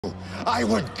I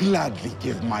would gladly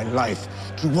give my life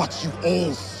to watch you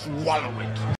all swallow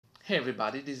it. Hey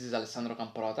everybody, this is Alessandro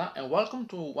Camporota and welcome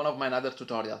to one of my another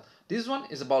tutorial. This one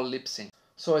is about lip sync.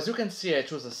 So as you can see, I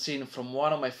chose a scene from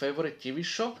one of my favorite TV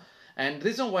show, and the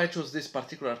reason why I chose this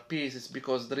particular piece is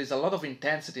because there is a lot of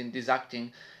intensity in this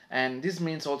acting, and this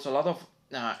means also a lot of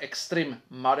extreme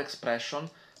mouth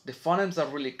expression. The phonemes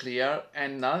are really clear,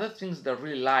 and another things that I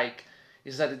really like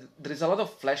is that there is a lot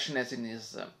of fleshiness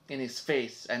in his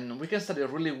face, and we can study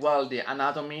really well the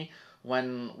anatomy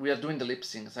when we are doing the lip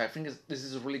syncs. I think this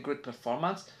is a really great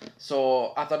performance,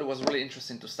 so I thought it was really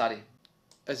interesting to study.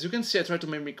 As you can see, I try to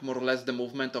mimic more or less the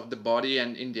movement of the body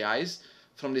and in the eyes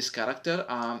from this character.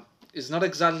 It's not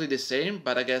exactly the same,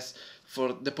 but I guess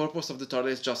for the purpose of the tutorial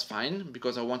it's just fine,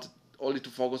 because I wanted only to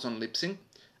focus on lip sync.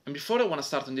 And before I want to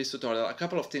start on this tutorial, a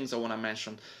couple of things I want to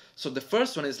mention. So the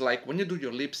first one is, like, when you do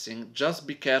your lip sync, just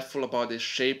be careful about the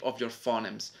shape of your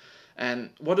phonemes.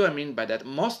 And what do I mean by that?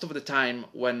 Most of the time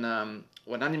when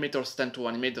animators tend to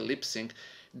animate the lip sync,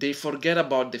 they forget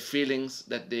about the feelings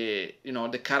that the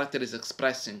character is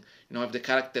expressing. If the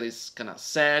character is kind of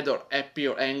sad or happy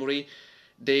or angry,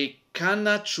 they kind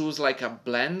of choose like a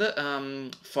blend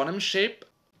phoneme shape.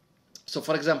 So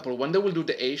for example, when they will do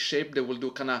the A shape, they will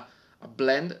do kind of a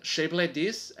blend shape like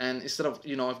this, and instead of,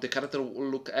 if the character will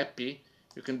look happy,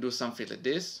 you can do something like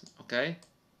this, okay?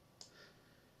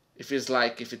 If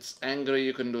it's angry,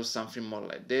 you can do something more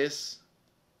like this.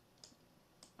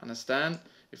 Understand?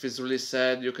 If it's really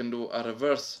sad, you can do a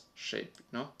reverse shape.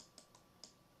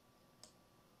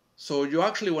 So you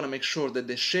actually want to make sure that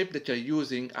the shape that you're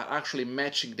using are actually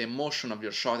matching the emotion of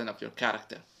your shot and of your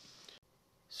character.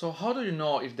 So how do you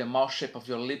know if the mouth shape of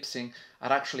your lip sync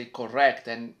are actually correct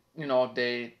and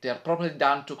they are properly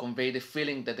done to convey the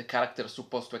feeling that the character is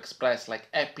supposed to express, like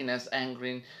happiness,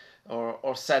 anger,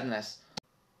 or sadness?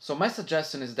 So my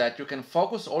suggestion is that you can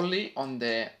focus only on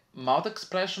the mouth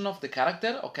expression of the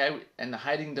character, okay, and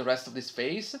hiding the rest of his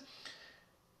face.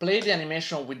 Play the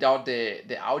animation without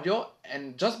the audio,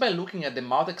 and just by looking at the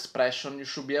mouth expression, you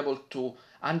should be able to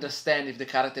understand if the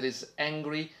character is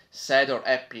angry, sad, or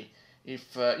happy.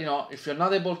 If you're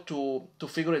not able to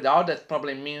figure it out, that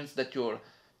probably means that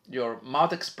your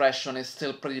mouth expression is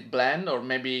still pretty bland, or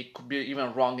maybe could be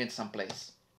even wrong in some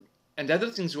place. And the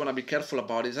other things you want to be careful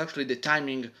about is actually the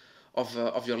timing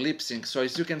of your lip sync. So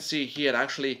as you can see here, I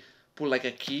actually put like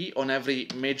a key on every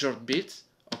major beat,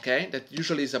 okay? That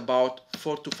usually is about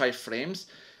 4 to 5 frames.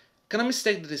 Kind of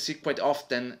mistake that I see quite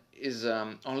often is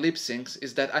on lip syncs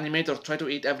is that animators try to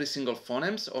hit every single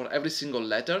phonemes or every single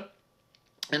letter,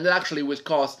 and that actually will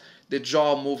cause the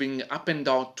jaw moving up and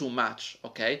down too much,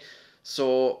 okay?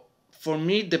 So for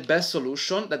me, the best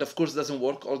solution, that of course doesn't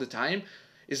work all the time,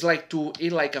 is like to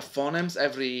hit like a phonemes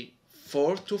every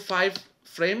 4 to 5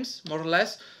 frames, more or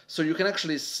less, so you can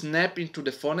actually snap into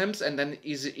the phonemes and then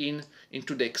ease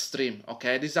into the extreme,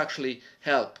 okay? This actually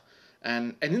help.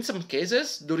 And in some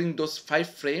cases, during those 5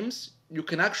 frames, you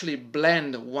can actually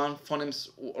blend one phonemes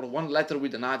or one letter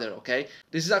with another, okay?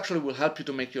 This is actually will help you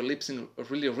to make your lip sync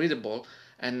really readable,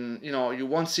 and you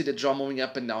won't see the jaw moving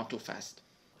up and down too fast.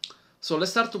 So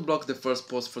let's start to block the first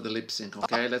pose for the lip sync,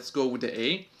 okay? Let's go with the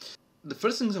A. The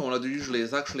first things I want to do usually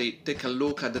is actually take a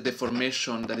look at the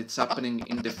deformation that it's happening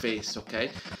in the face, okay?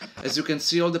 As you can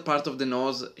see, all the part of the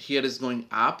nose here is going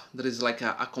up. There is like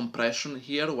a compression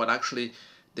here, where actually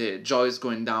the jaw is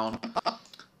going down.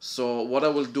 So what I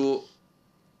will do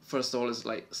first of all is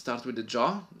like start with the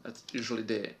jaw. That's usually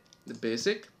the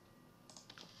basic,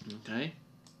 okay?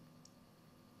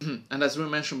 And as we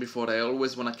mentioned before, I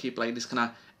always want to keep like this kind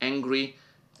of angry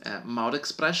mouth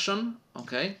expression,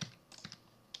 okay?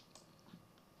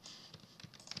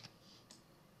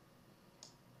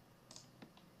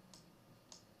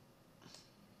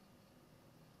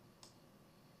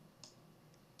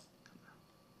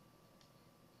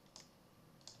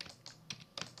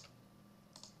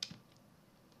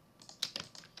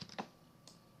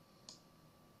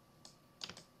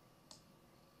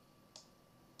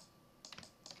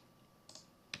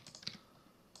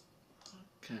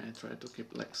 Okay, I try to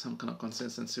keep like some kind of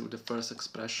consistency with the first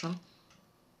expression.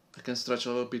 I can stretch a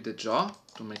little bit the jaw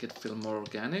to make it feel more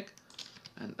organic.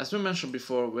 And as we mentioned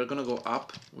before, we're gonna go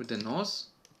up with the nose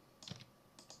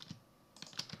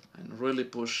and really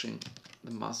pushing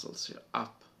the muscles here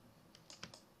up.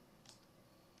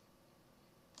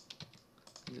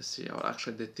 You see how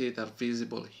actually the teeth are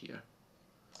visible here.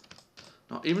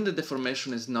 Now, even the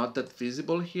deformation is not that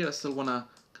visible here. I still wanna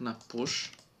kind of push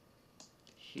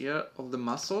here of the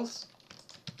muscles.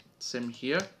 Same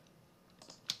here.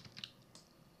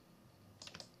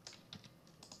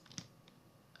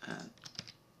 And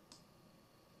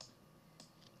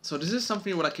So this is something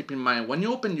you want to keep in mind. When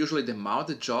you open usually the mouth,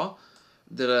 the jaw,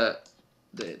 the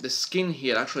skin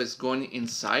here actually is going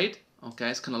inside, okay?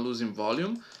 It's kind of losing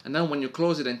volume. And then when you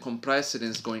close it and compress it,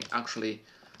 it's going actually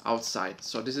outside.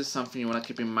 So this is something you want to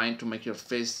keep in mind to make your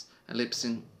face and lip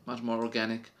sync much more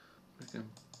organic.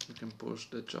 We can push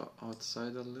the jaw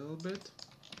outside a little bit.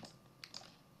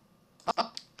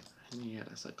 And here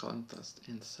as a contrast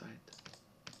inside.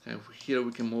 Okay, here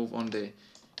we can move on the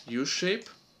U shape.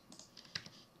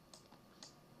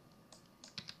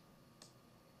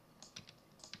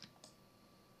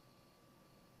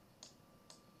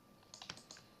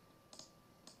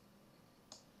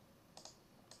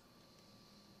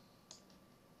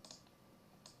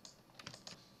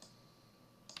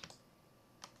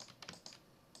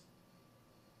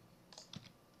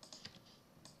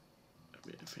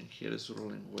 I think here is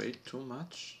rolling way too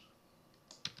much.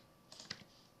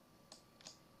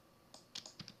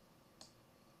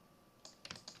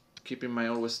 Keep in mind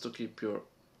always to keep your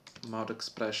mouth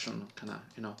expression kind of,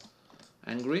 you know,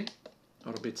 angry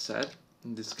or a bit sad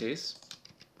in this case.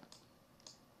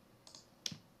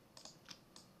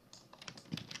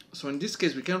 So in this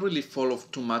case we can't really follow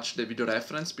too much the video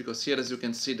reference because here, as you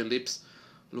can see, the lips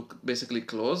look basically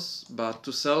closed, but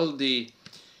to sell the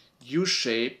U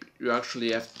shape you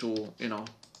actually have to, you know,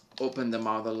 open the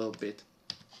mouth a little bit.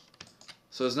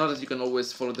 So it's not that you can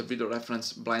always follow the video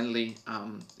reference blindly,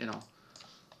 you know.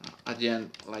 At the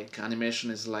end, like,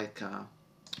 animation is like a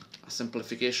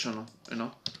simplification, you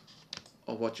know,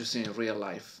 of what you see in real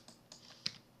life.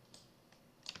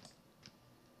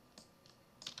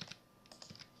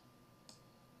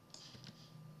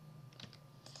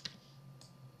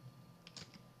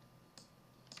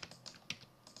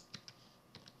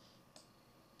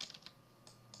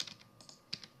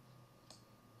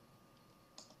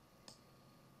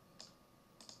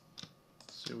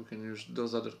 So we can use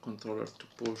those other controllers to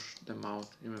push them out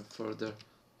even further.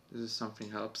 This is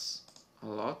something helps a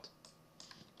lot.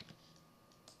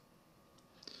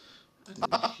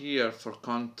 And here for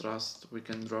contrast we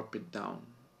can drop it down.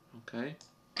 Okay.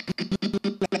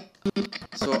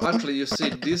 So actually you see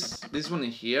this one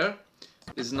in here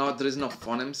is not, there is no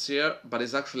phonemes here, but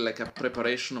it's actually like a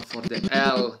preparation for the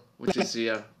L which is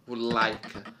here, would like.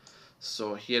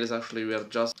 So here is actually we are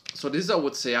just, so this I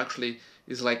would say actually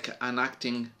is like an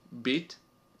acting bit,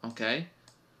 okay,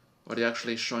 where you're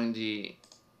actually showing the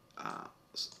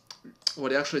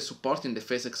where you're actually supporting the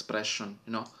face expression,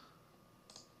 you know.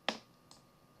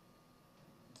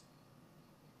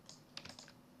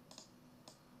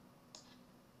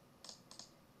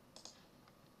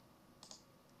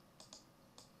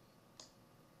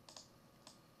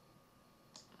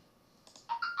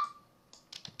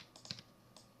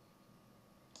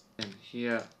 And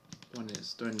here when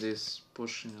it's doing this,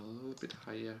 pushing a little bit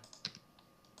higher,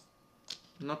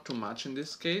 not too much in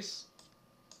this case,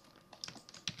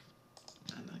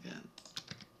 and again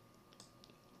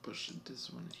push this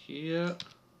one here.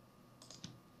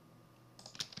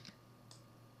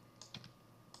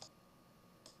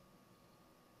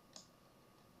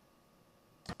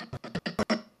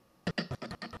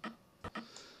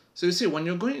 So you see, when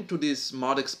you're going to this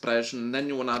mod expression, then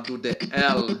you want to do the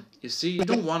L, you see, you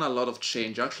don't want a lot of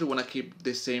change. You actually want to keep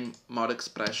the same mod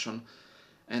expression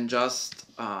and just,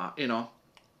 you know,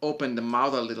 open the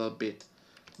mouth a little bit.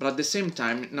 But at the same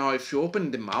time, now if you open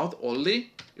the mouth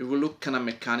only, it will look kind of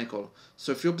mechanical.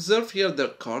 So if you observe here, the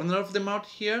corner of the mouth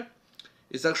here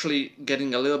is actually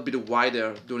getting a little bit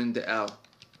wider during the L.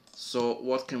 So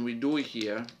what can we do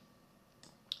here?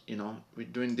 You know, we're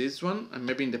doing this one, and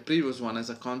maybe in the previous one as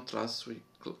a contrast we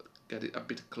get it a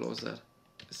bit closer.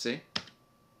 See,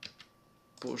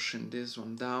 pushing this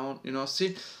one down, you know.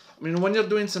 See, I mean, when you're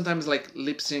doing sometimes like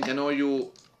lip sync, I know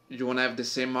you want to have the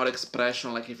same mouth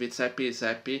expression, like if it's happy, it's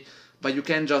happy, but you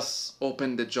can just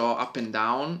open the jaw up and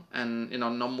down and, you know,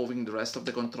 not moving the rest of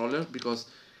the controller, because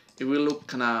it will look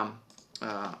kind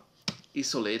of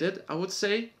isolated, I would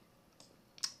say,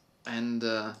 and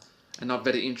not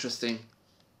very interesting.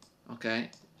 Okay,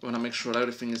 we want to make sure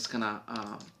everything is kind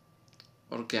of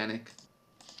organic.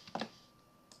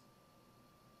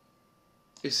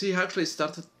 You see, it actually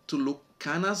started to look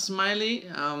kind of smiley,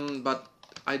 but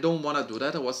I don't want to do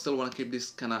that. I still want to keep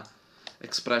this kind of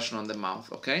expression on the mouth,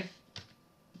 okay?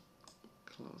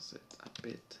 Close it a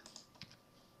bit.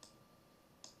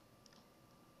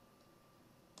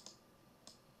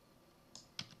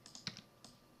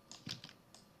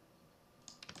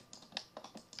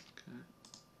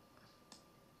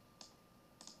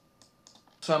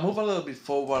 So I move a little bit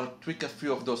forward, tweak a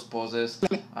few of those poses.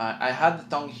 I had the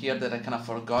tongue here that I kind of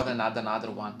forgot and add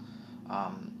another one.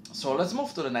 So let's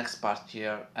move to the next part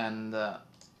here, and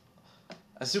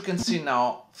As you can see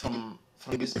now from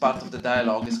this part of the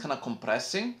dialogue, it's kind of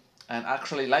compressing, and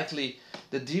actually likely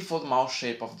the default mouse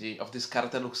shape of this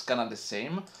character looks kind of the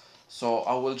same. So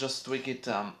I will just tweak it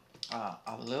a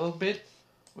little bit,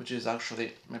 which is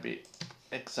actually maybe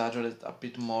exaggerate a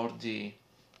bit more the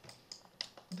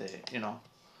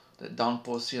the down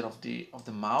pose here of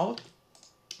the mouth.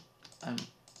 I'm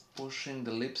pushing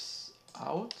the lips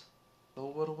out,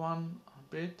 lower one a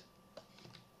bit,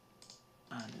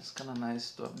 and it's kind of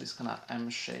nice to have this kind of M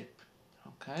shape.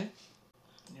 Okay,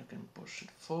 you can push it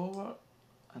forward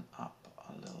and up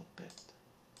a little bit.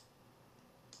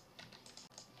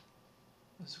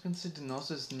 As you can see, the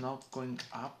nose is not going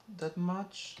up that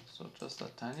much, so just a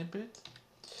tiny bit.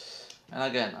 And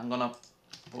again, I'm gonna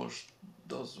push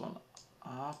those one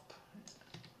up.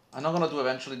 I'm not gonna do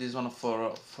eventually this one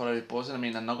for a reposing. I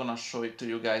mean, I'm not gonna show it to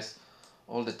you guys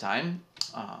all the time.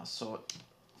 So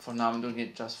for now, I'm doing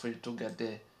it just for you to get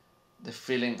the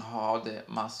feeling how the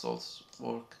muscles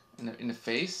work in the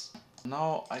face.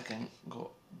 Now I can go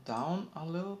down a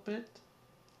little bit.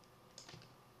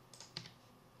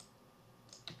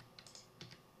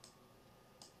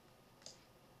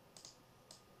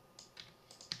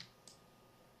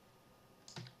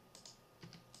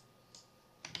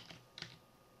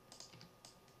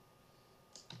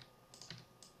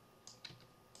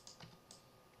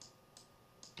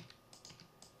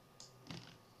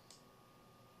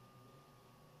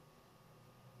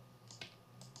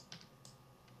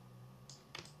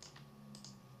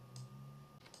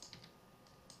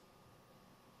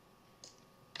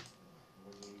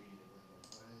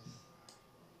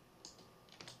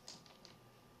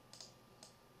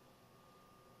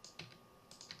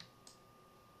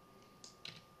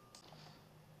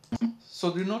 So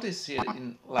do you notice here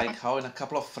in like how in a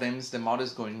couple of frames the mouth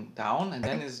is going down and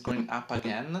then it's going up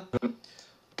again?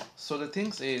 So the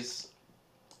thing is,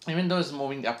 even though it's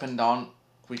moving up and down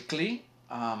quickly,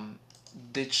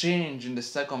 the change in the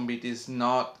second beat is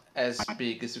not as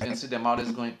big. As you can see, the mouth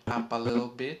is going up a little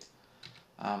bit.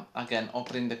 Again,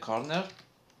 opening the corner.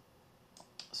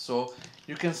 So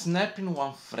you can snap in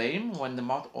one frame when the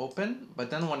mouth open,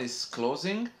 but then when it's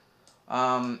closing,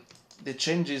 the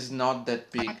change is not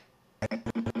that big. And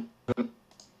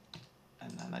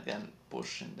then again,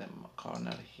 pushing the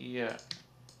corner here,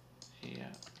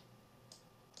 here.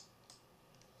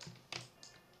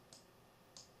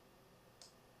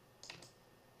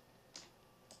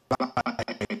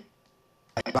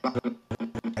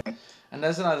 And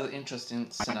that's another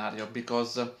interesting scenario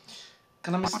because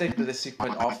kind of mistake that I see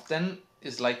quite often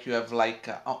is like you have like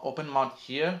an open mouth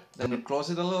here, then you close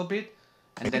it a little bit,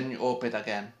 and then you open it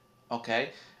again.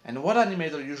 Okay, and what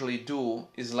animator usually do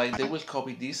is like they will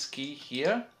copy this key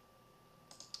here.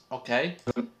 Okay,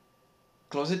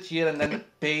 close it here and then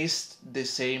paste the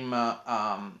same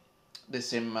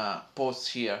pose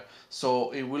here.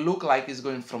 So it will look like it's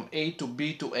going from A to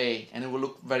B to A, and it will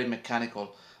look very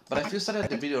mechanical. But if you start at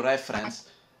the video reference,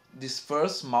 this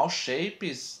first mouse shape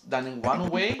is done in one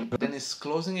way, then it's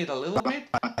closing it a little bit,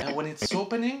 and when it's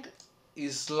opening,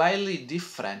 is slightly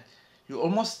different.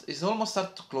 It's almost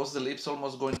start to close the lips,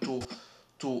 almost going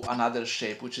to another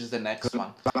shape, which is the next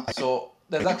one. So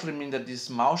that actually means that this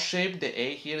mouse shape, the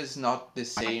A here, is not the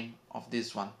same of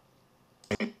this one.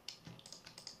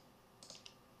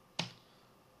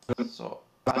 So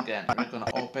again, we're gonna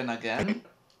open again.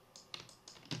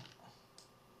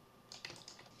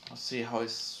 I'll see how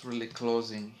it's really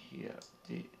closing here.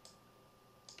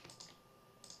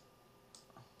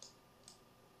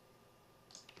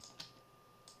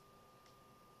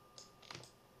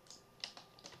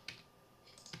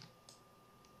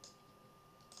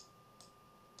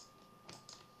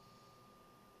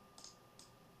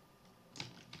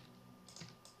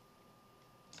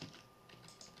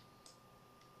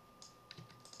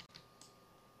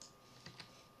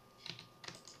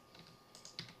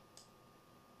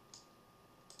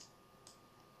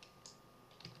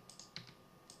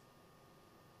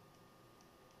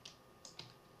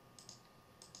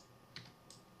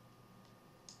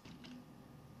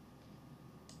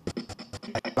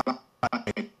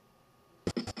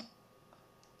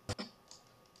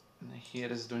 And here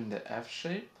is doing the F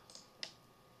shape.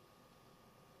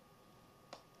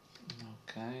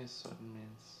 Okay, so it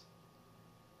means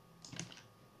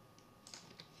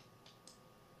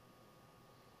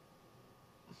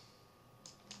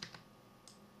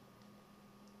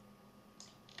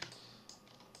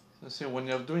so see when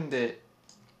you're doing the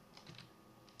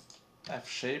F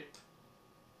shape,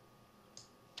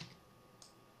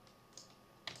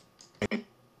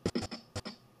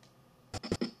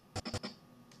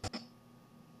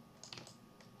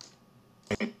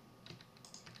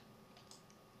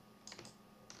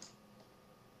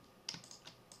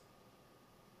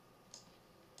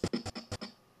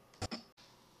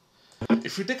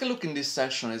 if you take a look in this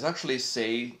section, it's actually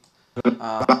say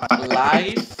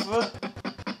life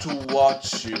to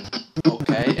watch you,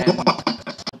 okay?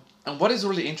 And what is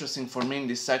really interesting for me in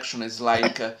this section is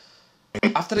like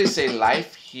after they say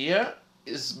life here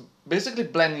is basically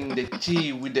blending the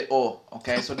T with the O,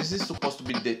 okay? So this is supposed to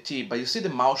be the T, but you see the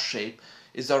mouse shape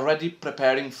is already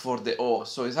preparing for the O.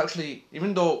 So it's actually,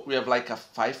 even though we have like a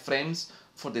 5 frames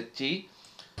for the T,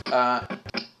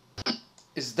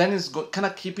 is kind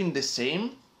of keeping the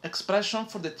same expression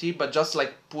for the T, but just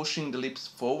like pushing the lips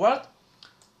forward,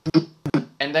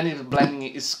 and then it's blending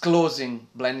it's closing,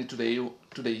 blending to the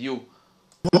U.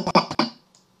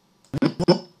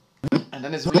 And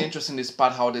then it's really interesting this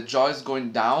part how the jaw is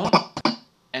going down,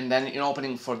 and then in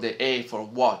opening for the A for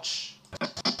watch,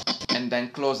 and then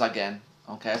close again.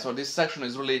 Okay, so this section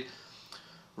is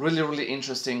really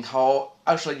interesting how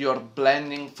actually you're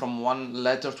blending from one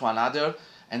letter to another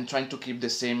and trying to keep the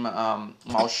same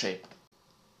mouth shape.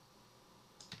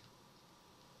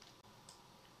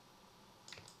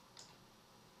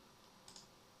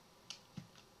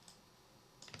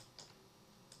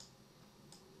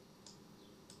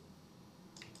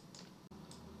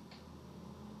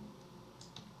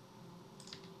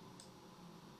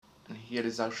 And here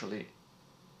is actually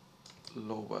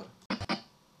lower.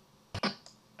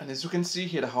 And as you can see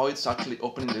here how it's actually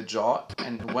opening the jaw,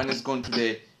 and when it's going to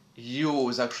the U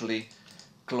is actually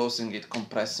closing it,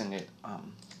 compressing it.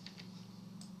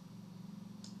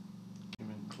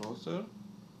 Even closer.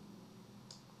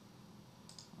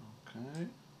 Okay.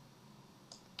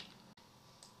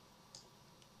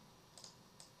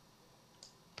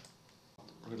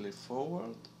 Really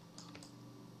forward.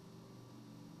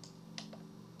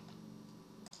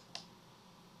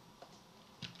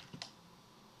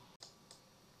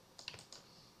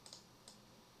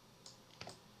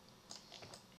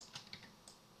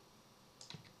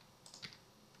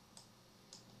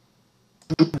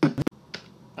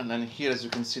 And then here, as you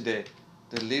can see, the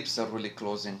lips are really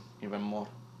closing even more.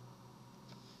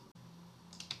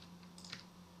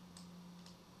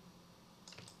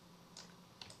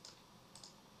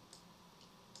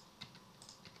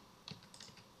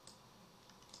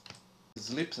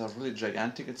 His lips are really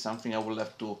gigantic. It's something I will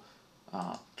have to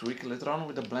tweak later on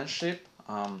with the blend shape.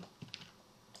 So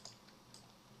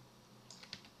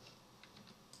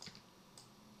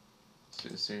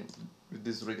you see, with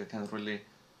this rig I can really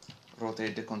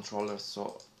rotate the controller,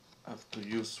 so I have to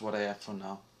use what I have for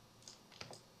now.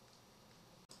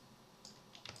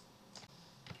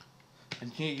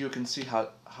 And here you can see how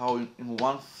in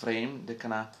one frame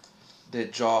the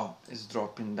jaw is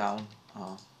dropping down.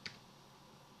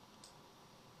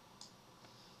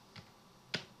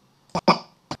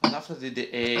 And after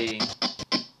the A,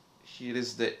 here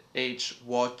is the H,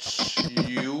 watch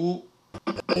you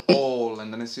all,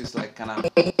 and then it's like kind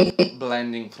of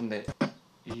blending from the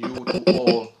U to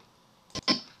all.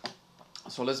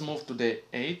 So let's move to the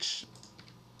H.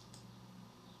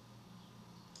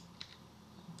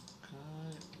 Okay.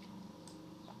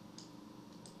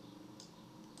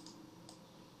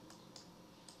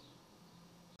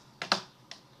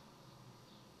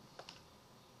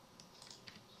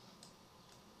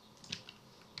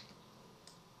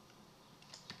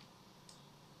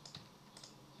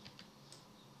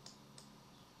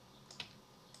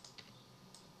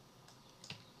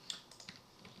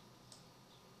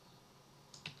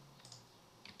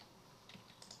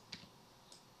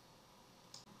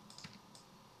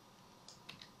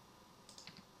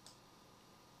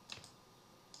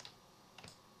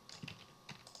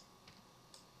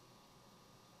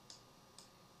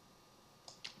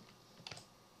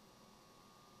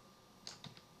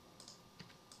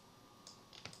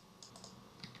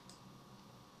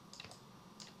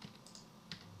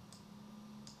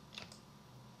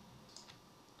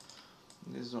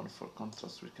 This one for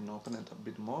contrast we can open it a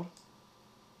bit more.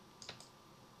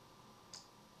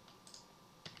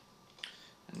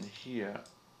 And here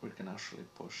we can actually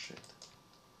push it.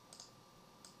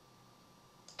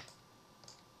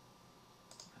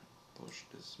 Push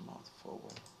this mouth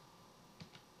forward.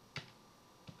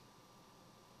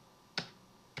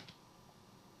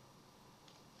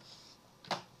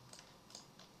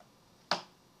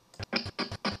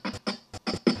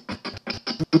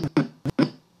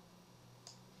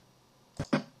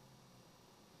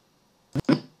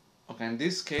 Okay, in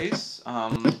this case,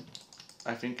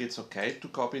 I think it's okay to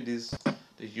copy the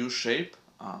U shape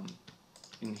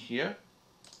in here.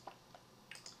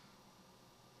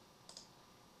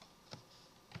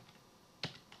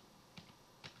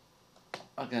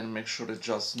 Again, make sure it's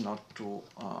just not too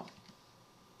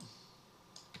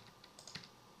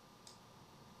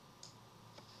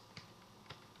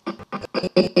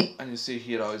And you see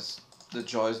here how the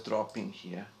jaw is dropping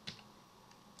here.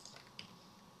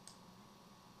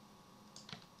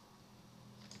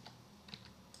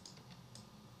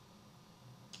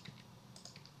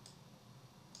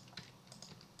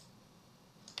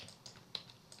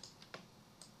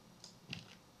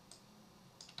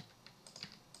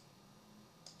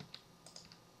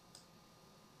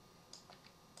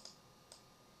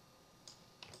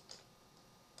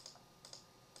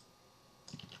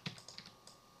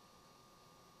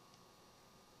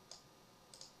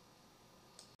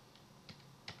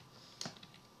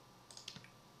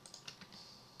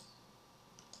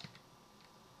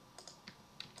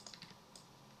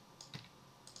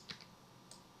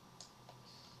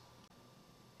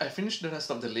 I finished the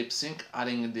rest of the lip sync,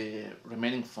 adding the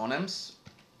remaining phonemes.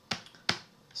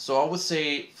 So I would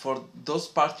say for those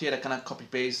parts here, I kind of copy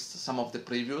paste some of the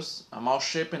previous mouse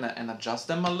shape and adjust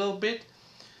them a little bit.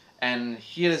 And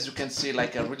here, as you can see,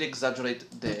 like I really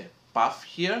exaggerate the puff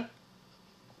here.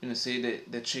 You see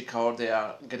the cheek, how they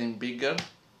are getting bigger.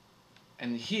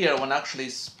 And here, when actually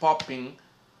it's popping,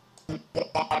 when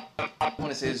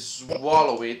I say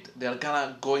swallow it, they're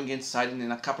kind of going inside, and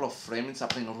in a couple of frames, it's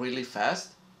happening really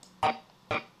fast.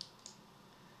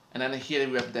 And then here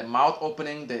we have the mouth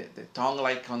opening, the tongue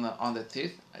like on the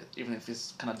teeth, even if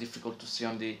it's kind of difficult to see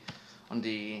on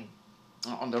the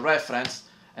reference.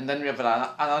 And then we have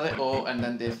another O, and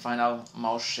then the final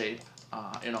mouth shape,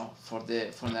 for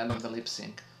the end of the lip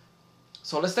sync.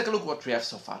 So let's take a look what we have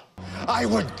so far. I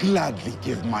would gladly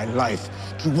give my life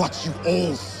to watch you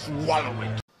all swallow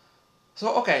it.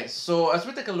 So okay, so as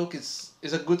we take a look, it's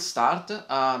a good start.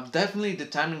 Definitely the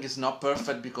timing is not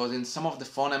perfect because in some of the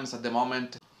phonemes at the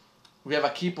moment, we have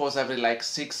a key pause every like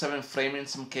 6-7 frames in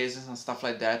some cases and stuff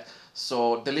like that.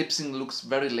 So the lip sync looks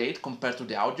very late compared to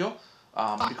the audio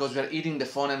because we are eating the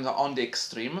phonemes on the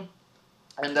extreme.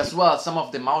 And as well, some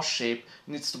of the mouth shape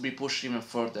needs to be pushed even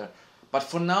further. But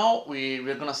for now,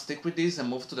 we're gonna stick with this and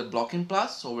move to the blocking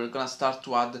plus. So we're gonna start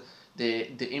to add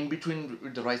the in-between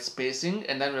with the right spacing,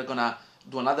 and then we're gonna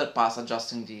do another pass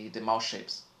adjusting the mouth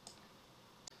shapes.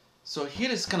 So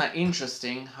here is kind of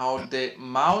interesting how the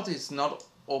mouth is not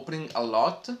opening a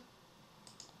lot,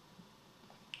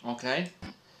 okay,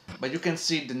 but you can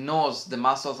see the nose, the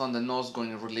muscles on the nose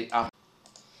going really up.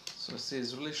 So see,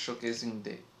 it's really showcasing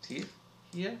the teeth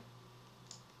here.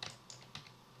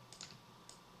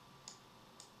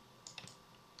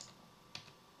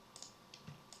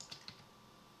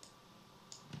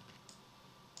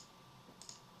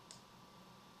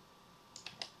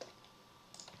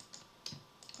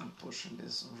 I'm pushing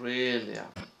this really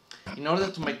up. In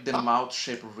order to make the mouth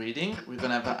shape reading, we're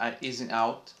gonna have an easing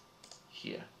out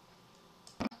here.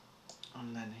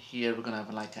 And then here we're gonna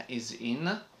have like an easy in.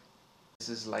 This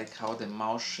is like how the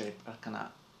mouth shape are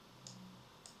kinda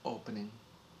opening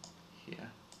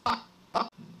here. And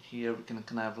here we can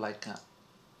kinda have like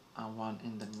a one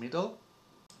in the middle.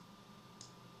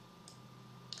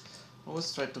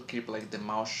 Always try to keep like the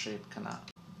mouth shape kinda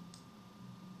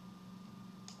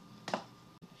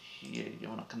here. You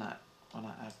wanna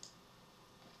have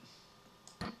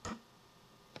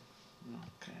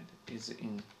okay, the easy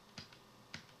in.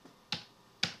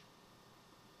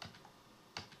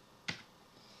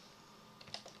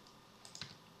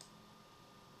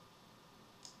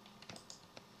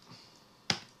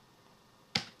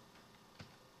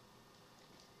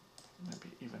 Maybe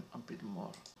even a bit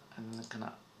more, and then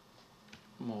kinda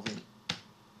moving,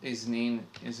 easing in,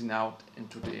 easing out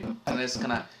into the, and it's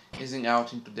kinda easing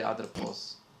out into the other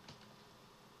pose.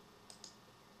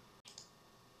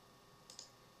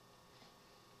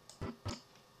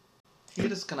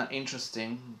 Here is kinda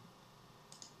interesting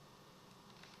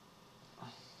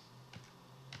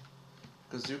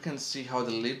because you can see how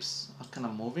the lips are kinda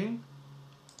moving.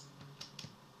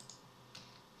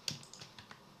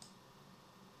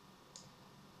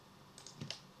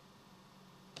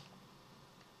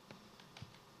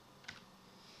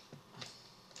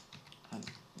 And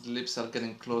the lips are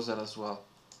getting closer as well.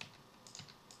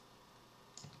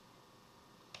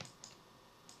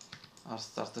 Are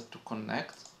started to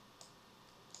connect.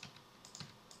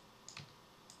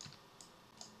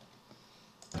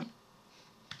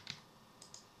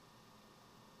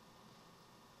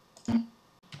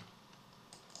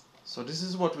 So this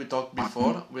is what we talked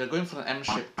before. We are going for an M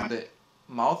shape to the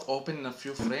mouth open in a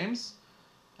few frames,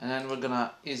 and then we're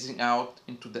gonna easing out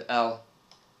into the L.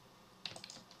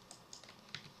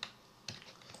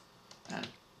 And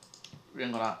we're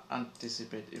gonna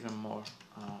anticipate even more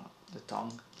the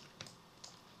tongue.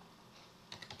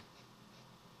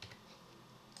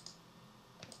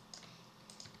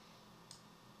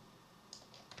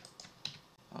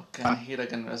 Okay, and here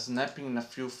again we're snapping in a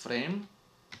few frames.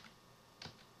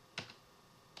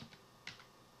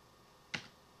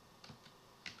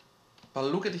 But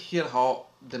look at here how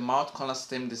the mouth kind of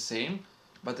stays the same,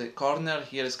 but the corner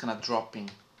here is kind of dropping.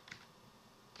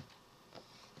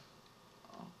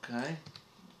 Okay,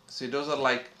 so those are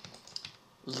like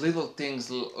little things,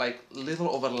 like little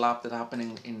overlap that are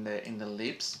happening in the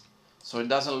lips. So it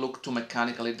doesn't look too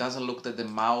mechanical. It doesn't look that the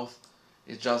mouth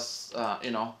is just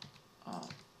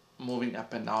moving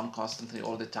up and down constantly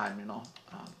all the time,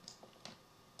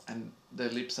 and the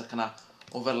lips are kind of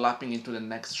overlapping into the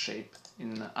next shape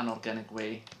in an organic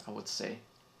way, I would say.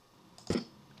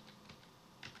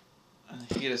 And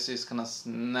here it's kind of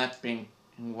snapping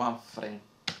in one frame.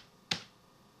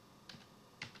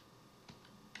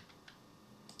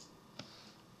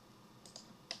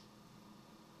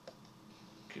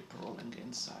 Keep rolling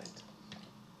inside.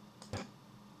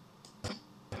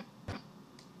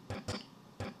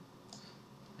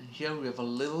 And here we have a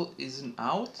little easing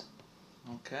out.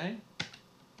 Okay.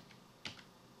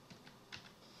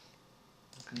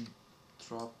 You can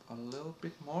drop a little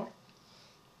bit more.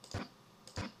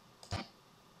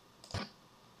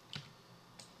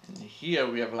 And here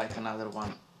we have like another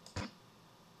one.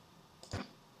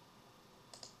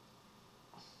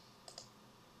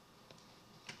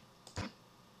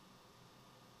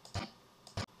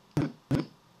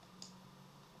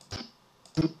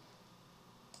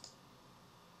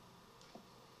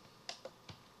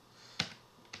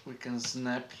 We can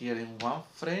snap here in one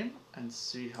frame and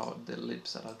see how the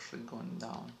lips are actually going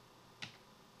down.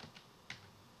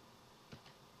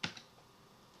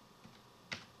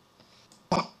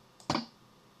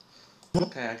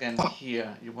 Okay, again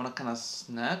here you want to kind of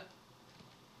snap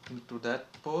into that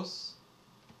pose.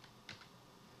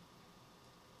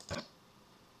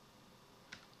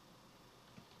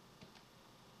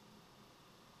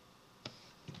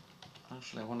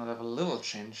 Actually, I want to have a little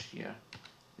change here.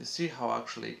 You see how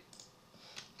actually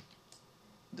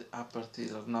the upper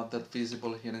teeth are not that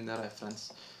visible here in the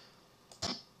reference.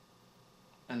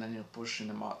 And then you're pushing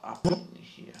them out up in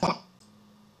here.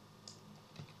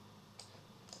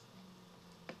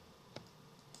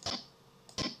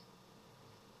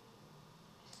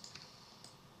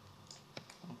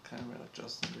 Okay, we're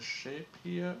adjusting the shape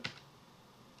here.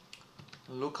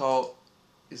 Look how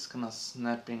it's kind of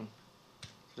snapping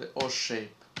the O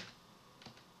shape.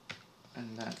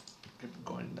 And then keep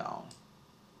going down.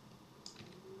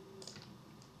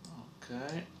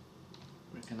 Okay,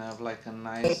 we can have like a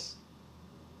nice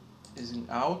easing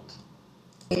out.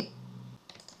 You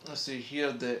see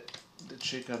here the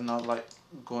cheek are not like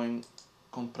going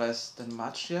compressed that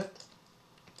much yet.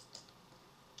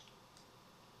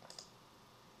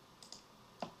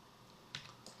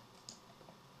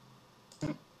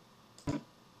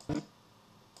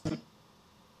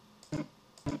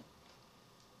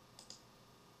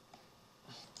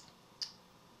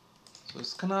 So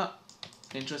it's kinda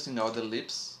interesting how the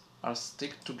lips are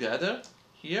stick together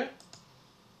here.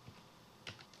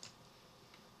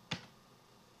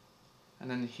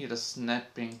 And then here the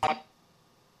snapping.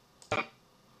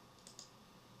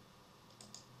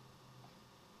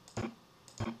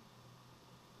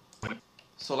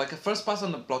 So like a first pass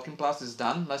on the blocking class is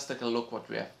done. Let's take a look what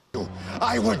we have.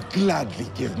 I would gladly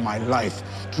give my life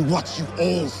to watch you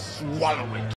all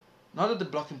swallow it. Now that the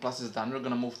blocking plus is done, we're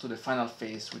gonna move to the final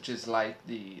phase, which is like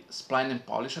the spline and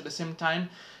polish at the same time.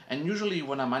 And usually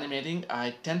when I'm animating,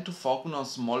 I tend to focus on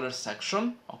smaller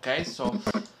section. Okay, so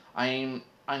I'm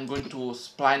going to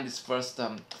spline this first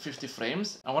 50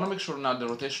 frames. I want to make sure now the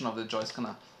rotation of the jaw is kind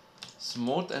of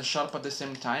smooth and sharp at the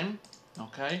same time.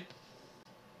 Okay.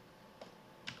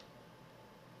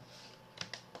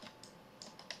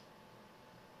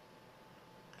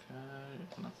 Okay,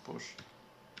 gonna push.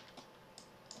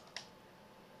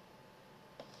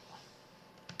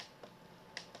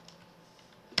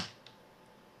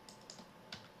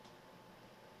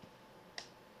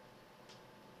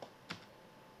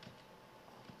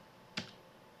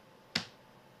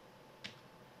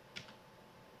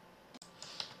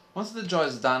 Once the jaw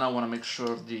is done, I want to make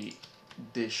sure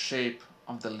the shape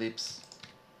of the lips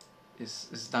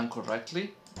is done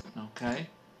correctly. Okay.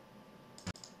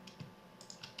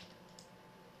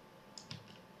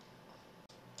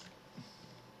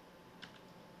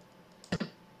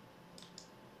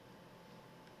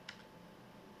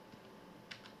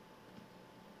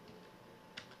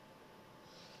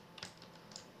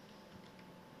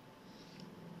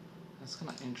 It's kind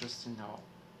of interesting how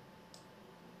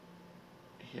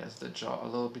he has the jaw a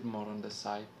little bit more on the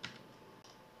side.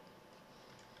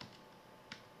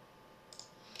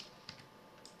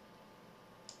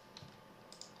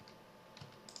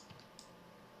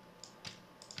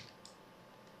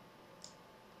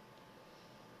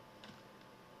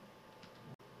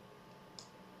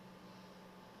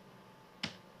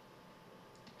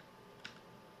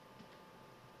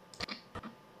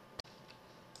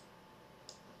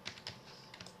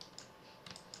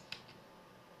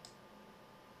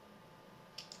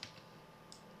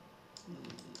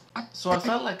 So I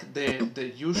felt like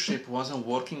the U shape wasn't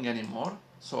working anymore.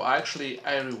 So I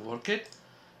rework it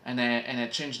and I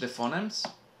changed the phonemes.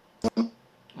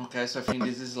 Okay, so I think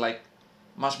this is like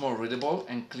much more readable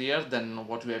and clear than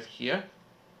what we have here.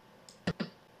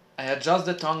 I adjust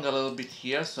the tongue a little bit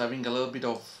here, so having a little bit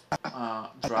of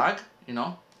drag, you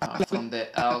know, from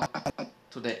the L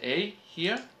to the A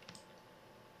here.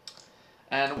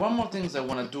 And one more thing I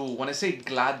want to do, when I say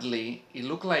gladly, it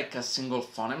looks like a single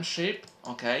phoneme shape,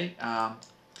 okay?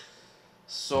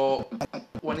 So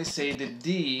when I say the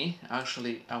D,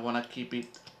 actually I want to keep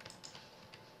it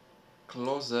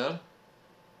closer,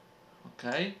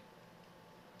 okay?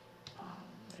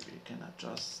 Maybe you can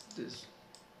adjust this,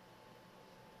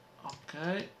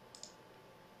 okay?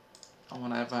 I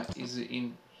want to have an easy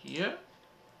in here.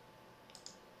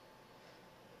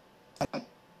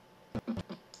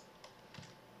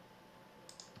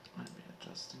 Maybe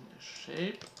adjusting the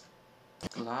shape,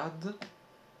 glad.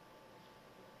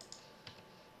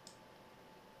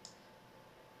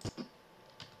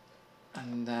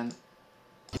 And then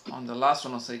on the last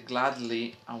one, I'll say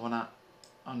gladly, I wanna,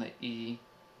 on the E,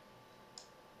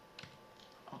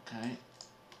 okay,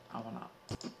 I wanna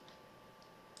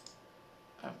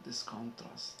have this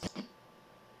contrast.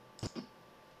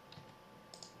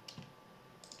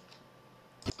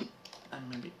 And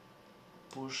maybe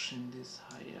pushing this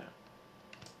higher.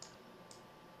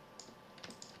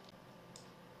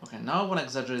 Okay, now I wanna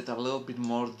exaggerate a little bit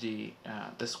more the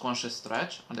squanchy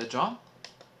stretch on the jaw,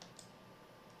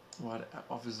 what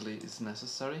obviously is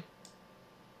necessary.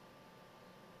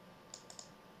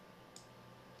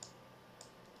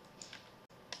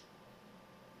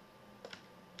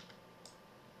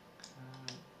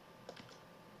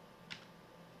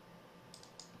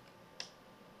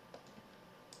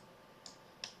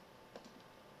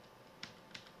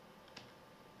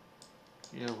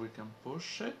 Here we can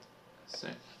push it, see.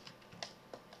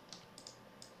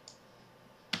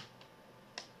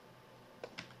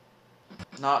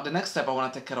 Now the next step, I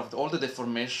want to take care of all the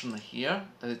deformation here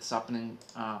that it's happening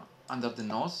under the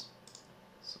nose.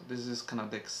 So this is kind of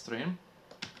the extreme.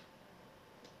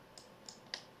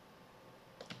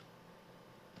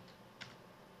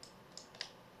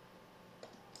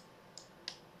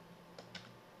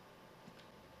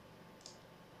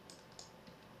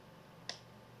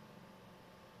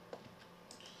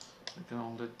 We can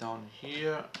hold it down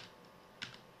here.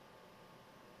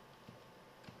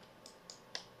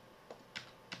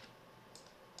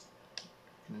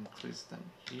 We can increase them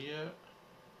here.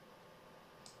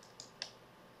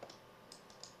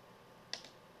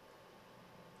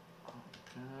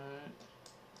 Okay.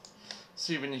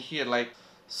 See, even here, like,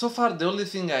 so far the only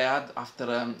thing I had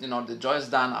after, you know, the jaw is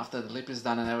done, after the lip is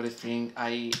done and everything,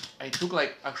 I took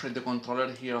like actually the controller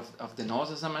here of the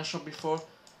nose, as I mentioned before.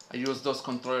 I used those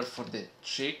controllers for the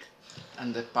cheek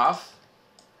and the puff.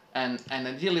 And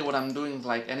ideally what I'm doing,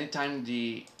 like anytime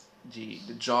the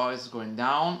jaw is going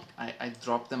down, I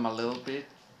drop them a little bit,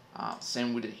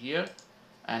 same with it here.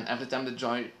 And every time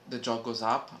the jaw goes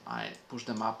up, I push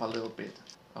them up a little bit.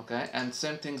 Okay, and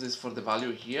same thing is for the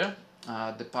value here,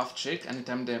 the puff cheek.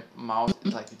 Anytime the mouth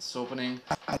like it's opening,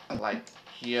 like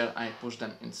here, I push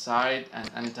them inside,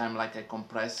 and anytime like I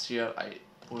compress here, I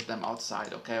push them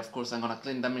outside. Okay, of course I'm gonna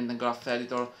clean them in the graph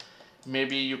editor.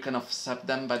 Maybe you can offset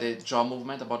them by the jaw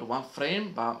movement about 1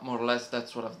 frame, but more or less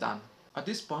that's what I've done. At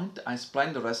this point, I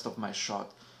spline the rest of my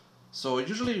shot. So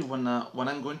usually when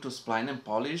I'm going to spline and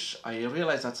polish, I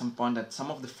realized at some point that some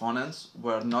of the phonemes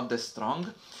were not that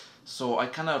strong. So I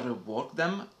kind of reworked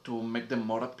them to make them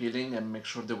more appealing and make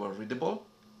sure they were readable.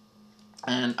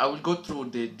 And I will go through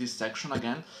this section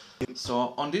again.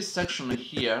 So on this section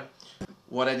here,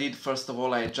 what I did, first of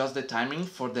all, I adjust the timing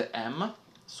for the M.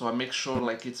 So I make sure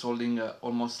like it's holding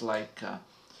almost like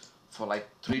for like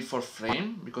 3-4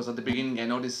 frames, because at the beginning I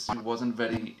noticed it wasn't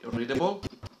very readable.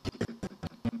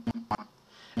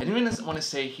 And even when I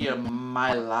say here,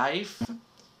 my life,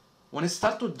 when I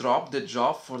start to drop the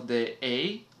jaw for the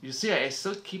A, you see I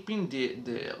still keeping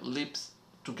the lips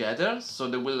together, so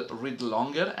they will read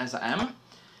longer as I am.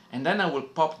 And then I will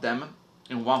pop them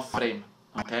in 1 frame,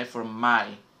 okay, for my.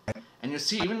 And you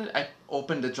see, even if I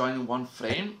open the jaw in 1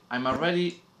 frame, I'm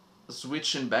already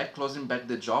switching back, closing back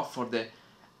the jaw for the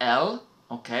L,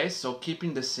 okay, so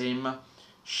keeping the same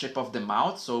shape of the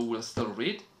mouth, so we'll still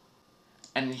read.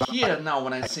 And here now,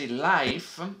 when I say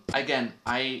life, again,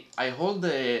 I hold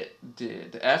the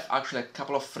F actually a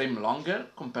couple of frames longer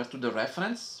compared to the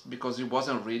reference, because it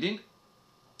wasn't reading.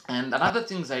 And another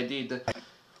things I did,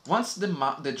 once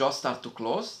the jaw starts to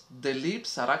close, the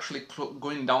lips are actually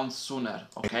going down sooner,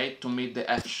 okay, to meet the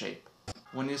F shape.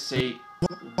 When you say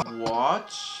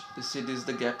watch. You see this,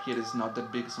 the gap here is not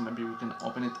that big, so maybe we can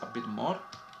open it a bit more.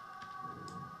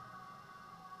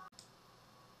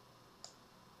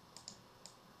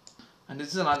 And this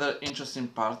is another interesting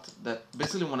part, that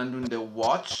basically when I'm doing the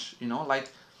watch, you know, like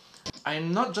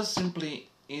I'm not just simply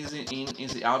easy in,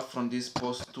 easy out from this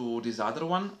pose to this other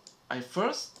one.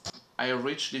 I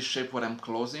reach this shape where I'm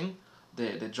closing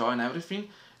the jaw and everything,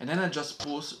 and then I just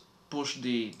push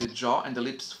the jaw and the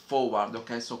lips forward,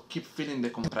 okay? So keep feeling the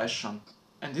compression.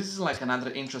 And this is like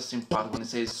another interesting part when it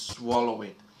says swallow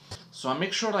it. So I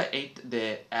make sure I ate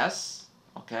the S,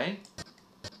 okay?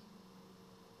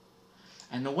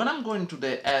 And when I'm going to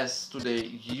the S to the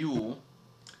U,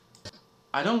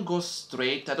 I don't go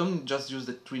straight, I don't just use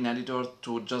the twin editor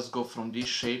to just go from this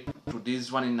shape to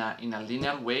this one in a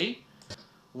linear way.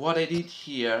 What I did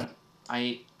here,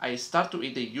 I start to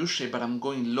eat the U shape, but I'm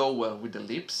going lower with the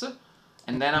lips,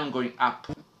 and then I'm going up,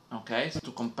 okay, so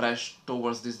to compress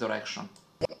towards this direction.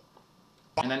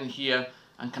 And then here,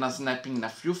 I'm kind of snapping in a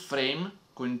few frames,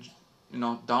 going, you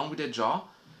know, down with the jaw,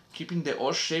 keeping the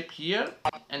O shape here,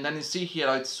 and then you see here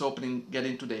how it's opening,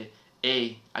 getting to the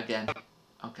A again,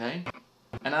 okay?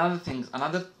 Another thing,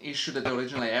 another issue that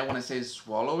originally I had when I say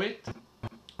swallow it,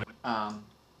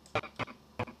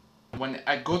 when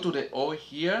I go to the O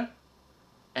here,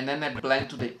 and then I blend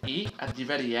to the E at the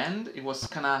very end, it was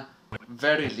kind of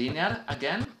very linear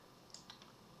again.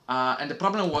 And the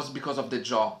problem was because of the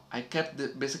jaw. I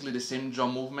kept basically the same jaw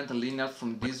movement, linear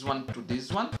from this one to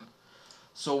this one.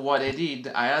 So what I did,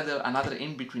 I added another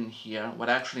in between here, where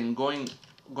actually going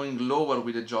lower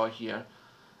with the jaw here,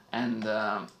 and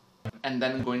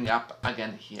then going up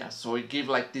again here. So it gave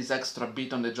like this extra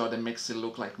bit on the jaw that makes it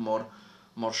look like more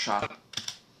sharp.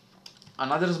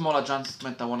 Another small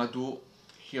adjustment I want to do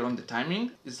here on the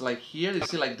timing is like here, you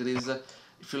see like there is,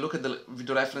 if you look at the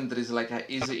video reference, there is like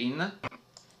a easy in.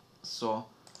 So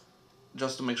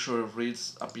just to make sure it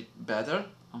reads a bit better,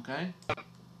 okay?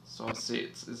 So see,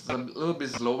 it's a little bit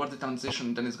slower, the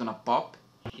transition, then it's gonna pop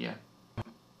here.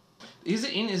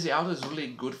 Easy in, easy out is really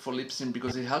good for lip sync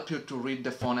because it helps you to read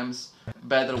the phonemes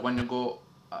better when you go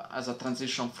as a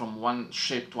transition from one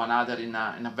shape to another in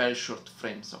a very short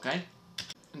frames, okay?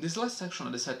 In this last section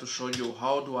I decided to show you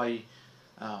how do I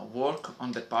work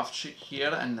on the puff cheek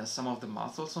here and some of the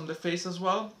muscles on the face as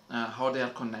well, how they are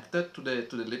connected to the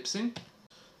lip sync.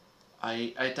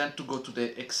 I tend to go to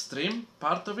the extreme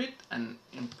part of it and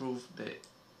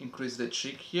increase the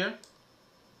cheek here.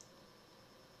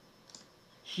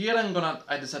 Here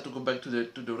I decide to go back to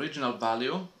the original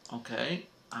value, okay,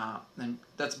 and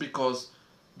that's because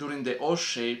during the O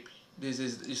shape, you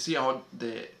see how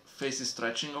the face is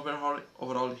stretching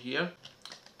overall here,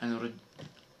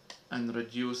 and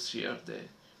reduce here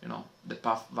the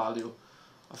puff value.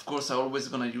 Of course, I'm always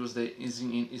gonna use the easy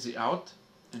in, easy out,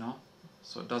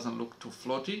 so it doesn't look too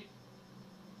floaty.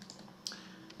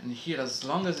 And here, as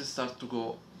long as it starts to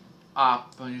go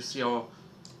up, you see how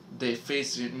the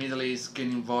face immediately is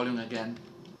gaining volume again.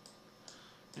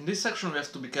 In this section we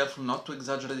have to be careful not to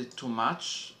exaggerate it too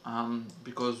much,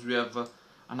 because we have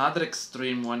another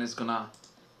extreme when it's gonna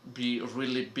be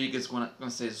really big, it's gonna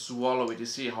say swallow it. You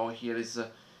see how here is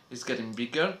getting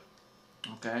bigger,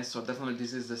 okay? So definitely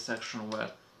this is the section where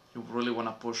you really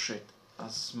wanna push it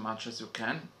as much as you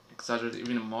can, exaggerate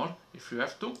even more if you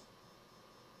have to.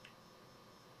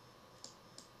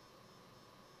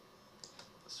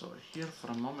 So here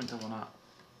for a moment I wanna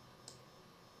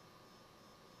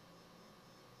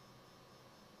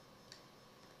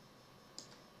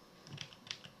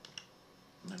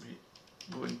maybe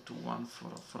going to one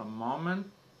for a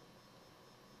moment,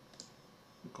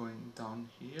 going down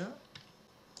here,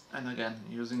 and again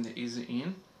using the easy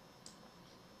in.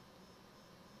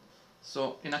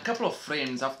 So in a couple of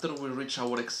frames after we reach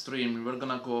our extreme, we're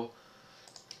gonna go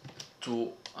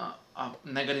to a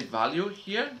negative value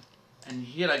here, and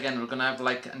here again we're gonna have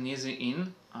like an easy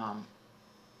in.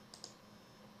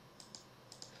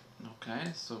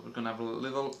 Okay, so we're gonna have a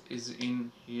little easy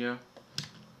in here,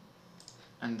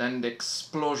 and then the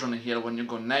explosion here when you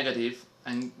go negative,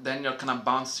 and then you're kind of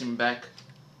bouncing back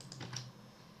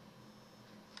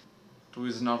to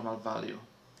its normal value.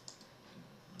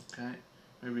 Okay,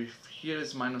 maybe if here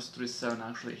is -3.7,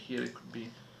 actually here it could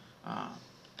be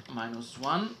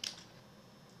 -1.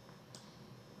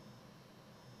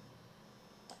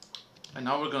 And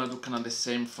now we're gonna do kind of the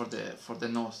same for the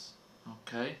nose.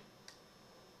 Okay.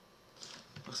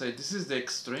 Okay, this is the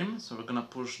extreme, so we're gonna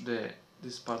push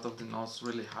this part of the nose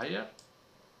really higher.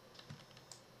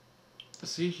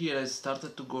 See here, I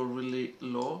started to go really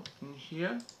low in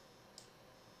here.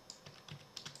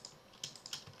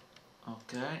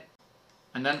 Okay.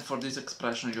 And then for this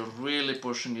expression, you're really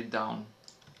pushing it down.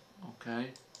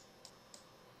 Okay.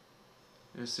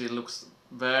 You see, it looks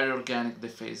very organic, the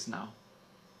face now.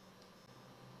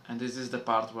 And this is the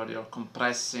part where you're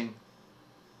compressing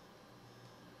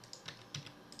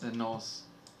the nose.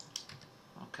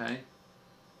 Okay.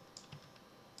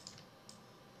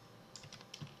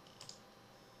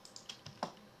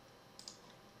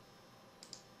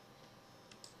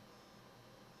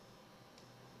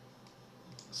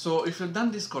 So if you've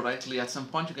done this correctly, at some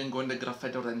point you can go in the graph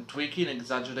editor and tweak it,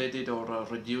 exaggerate it, or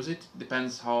reduce it.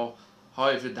 Depends how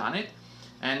have you done it.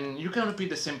 And you can repeat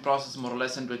the same process more or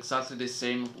less and do exactly the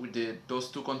same with those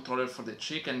two controllers for the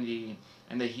cheek and the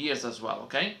ears as well,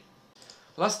 okay?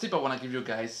 Last tip I want to give you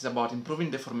guys is about improving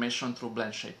deformation through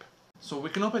blend shape. So we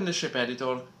can open the shape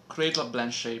editor, create a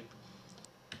blend shape,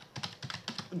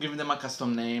 give them a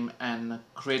custom name and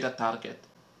create a target.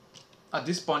 At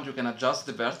this point you can adjust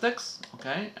the vertex,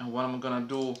 okay? And what I'm gonna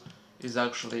do is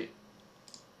actually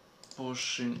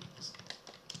pushing.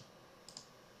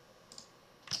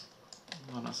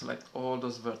 I'm gonna select all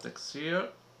those vertex here,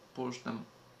 push them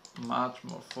much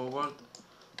more forward,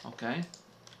 okay?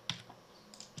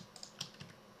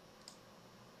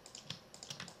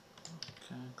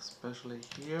 Okay, especially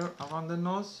here around the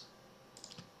nose.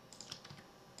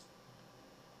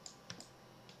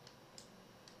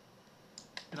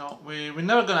 You know, we're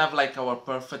never gonna have like our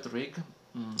perfect rig.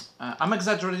 I'm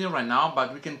exaggerating right now,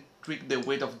 but we can tweak the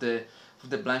weight of the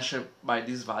blend shape by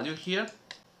this value here.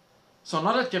 So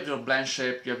now that you have your blend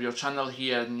shape, you have your channel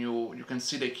here, and you can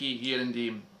see the key here in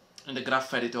the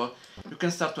graph editor, you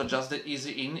can start to adjust the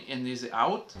easy in and easy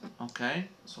out. Okay,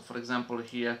 so for example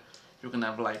here you can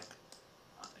have like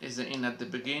easy in at the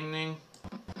beginning,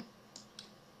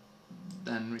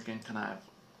 then we can kind of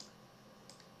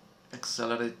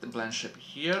accelerate the blend shape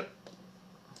here.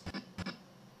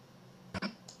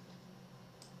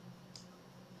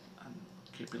 And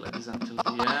keep it like this until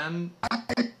the end.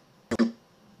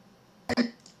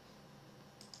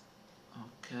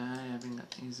 Okay, having an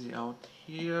easy out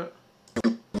here.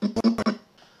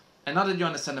 And now that you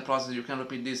understand the process, you can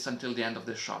repeat this until the end of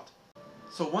the shot.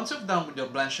 So once you're done with your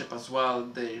blend shape as well,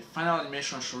 the final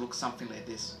animation should look something like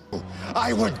this.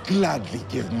 I would gladly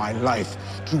give my life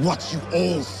to watch you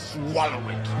all swallow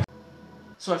it.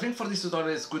 So I think for this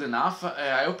tutorial is good enough.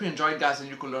 I hope you enjoyed, guys, and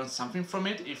you could learn something from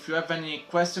it. If you have any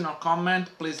question or comment,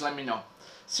 please let me know.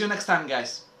 See you next time,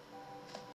 guys.